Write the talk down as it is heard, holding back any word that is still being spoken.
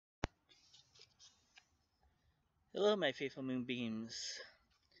Hello, my faithful moonbeams.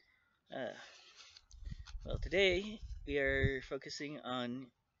 Uh, well, today we are focusing on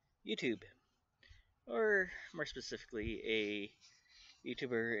YouTube, or more specifically, a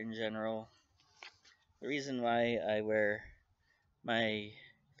YouTuber in general. The reason why I wear my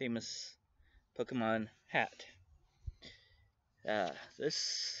famous Pokemon hat.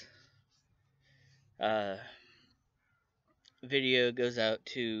 This uh, video goes out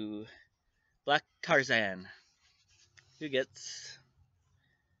to Black Tarzan, who gets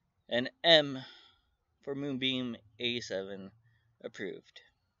an M for Moonbeam 87 approved.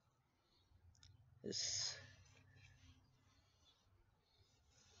 This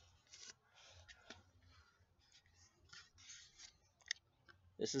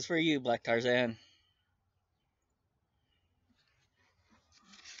this is for you, Black Tarzan.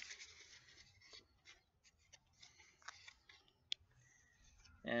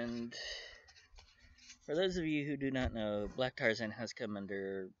 And for those of you who do not know, Black Tarzan has come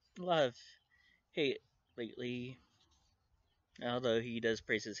under a lot of hate lately, although he does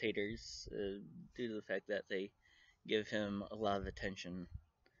praise his haters due to the fact that they give him a lot of attention.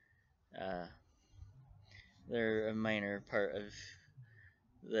 Uh, they're a minor part of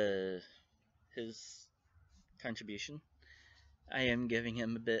the his contribution. I am giving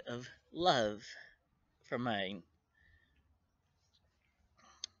him a bit of love from mine.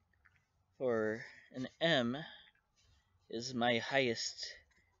 For an M is my highest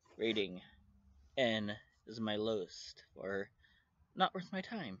rating, N is my lowest, or not worth my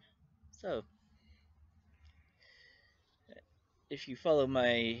time. So, if you follow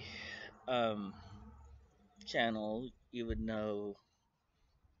my um, channel, you would know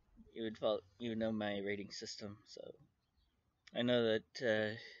my rating system. So, I know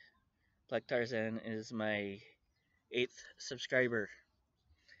that Black Tarzan is my 8th subscriber,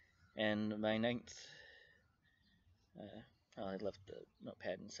 and my ninth. Well, I left the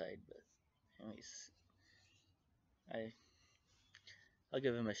notepad inside, but anyways, I I'll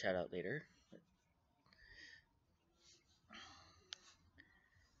give him a shout out later.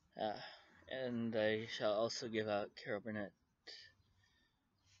 Uh, and I shall also give out Carol Burnett.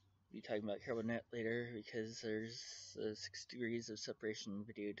 Be talking about Carol Burnett later because there's a 6 degrees of separation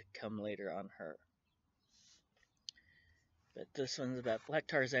video to come later on her. But this one's about Black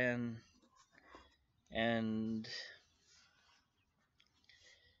Tarzan, and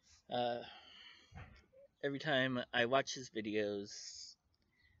uh, every time I watch his videos,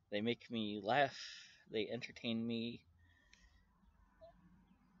 they make me laugh, they entertain me.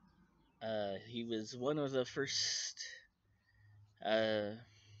 He was one of the first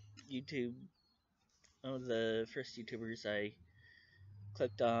YouTube, one of the first YouTubers I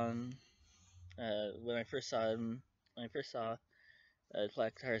clicked on when I first saw him. When I first saw a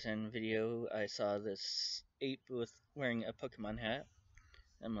Black Tarzan video, I saw this ape with wearing a Pokemon hat.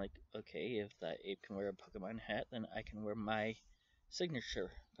 I'm like, okay, if that ape can wear a Pokemon hat, then I can wear my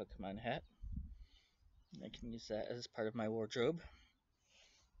signature Pokemon hat. I can use that as part of my wardrobe.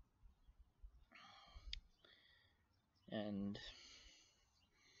 And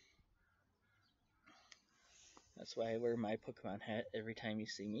that's why I wear my Pokemon hat every time you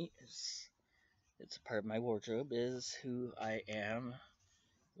see me. It's a part of my wardrobe, is who I am.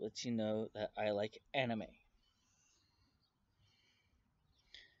 Lets you know that I like anime.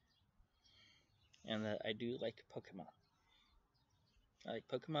 And that I do like Pokemon. I like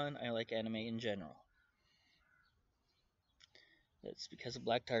Pokemon, I like anime in general. It's because of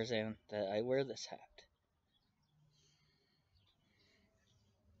Black Tarzan that I wear this hat.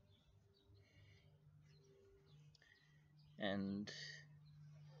 And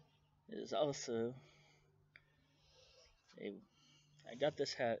it is also I got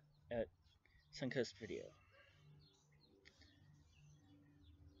this hat at Suncoast Video.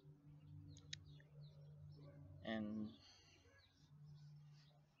 And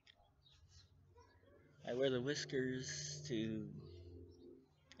I wear the whiskers to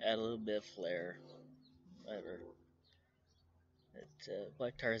add a little bit of flair. Whatever.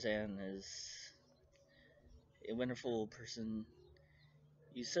 Black Tarzan is a wonderful person.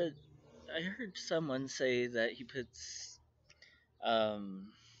 You said I heard someone say that he puts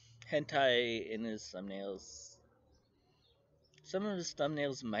hentai in his thumbnails. Some of his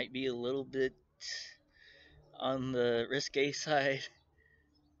thumbnails might be a little bit on the risque side,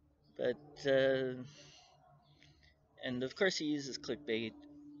 but and of course he uses clickbait,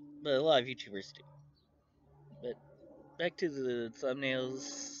 but a lot of YouTubers do. But back to the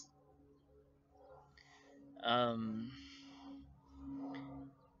thumbnails. Um,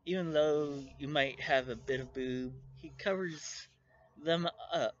 even though you might have a bit of boob, he covers them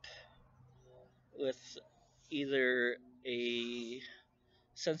up with either a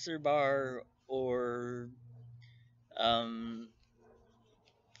sensor bar or um,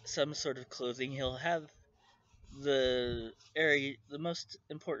 some sort of clothing, he'll have the most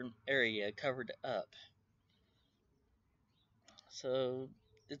important area covered up. So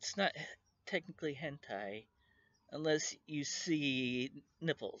it's not technically hentai unless you see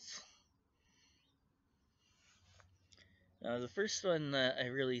nipples. Now, the first one that I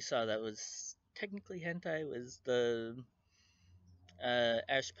really saw that was technically hentai was the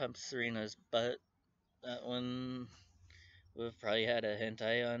Ash Pump Serena's butt. That one would have probably had a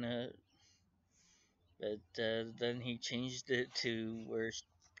hentai on it, but then he changed it to where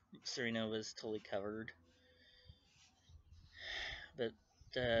Serena was totally covered. But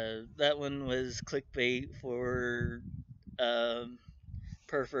that one was clickbait for um,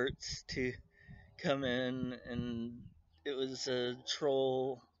 perverts to come in, and it was a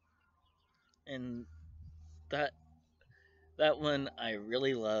troll, and that that one I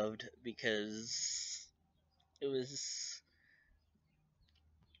really loved because it was.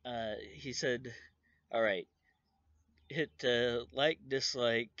 He said, "All right, hit like,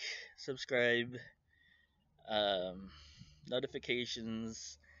 dislike, subscribe, um,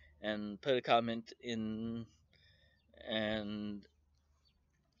 notifications, and put a comment in, and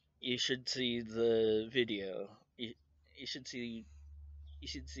you should see the video. You should see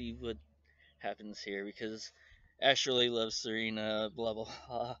what happens here because Ash really loves Serena. Blah blah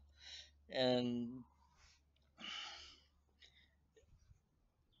blah." And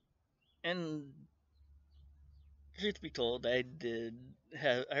and truth be told, I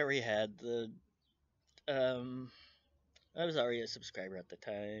already had the um. I was already a subscriber at the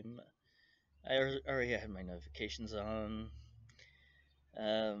time. I already had my notifications on.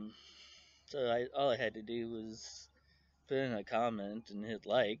 Um, so all I had to do was put in a comment and hit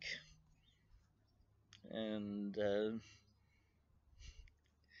like, and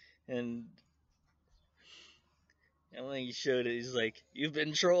and and when he showed it, he's like, "You've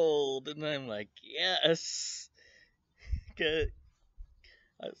been trolled," and I'm like, "Yes." 'Cause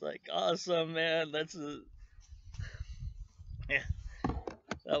I was like, "Awesome, man! Yeah,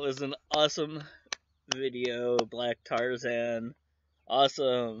 that was an awesome video, Black Tarzan.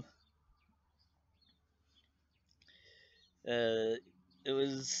 Awesome." Uh, it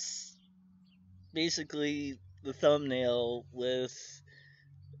was basically the thumbnail with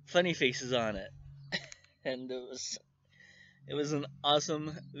funny faces on it, and it was an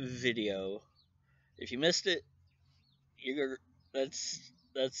awesome video. If you missed it, you're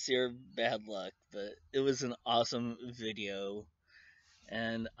that's your bad luck. But it was an awesome video,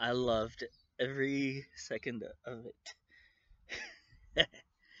 and I loved every second of it.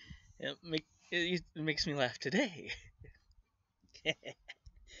 It makes me laugh today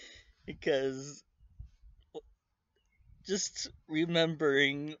because just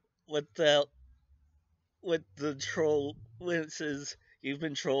remembering what the what the troll when it says you've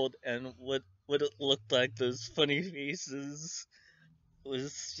been trolled and what it looked like, those funny faces,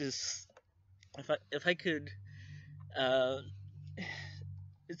 was just, if I could uh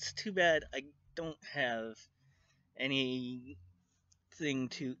it's too bad I don't have anything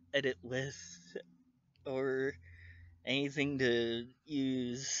to edit with or anything to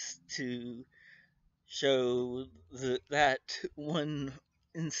use to show that one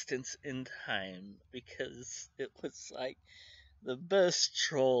instance in time, because it was like the best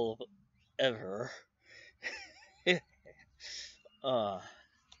troll ever. uh,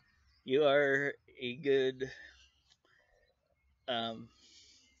 you are a good, um,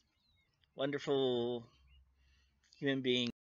 wonderful human being.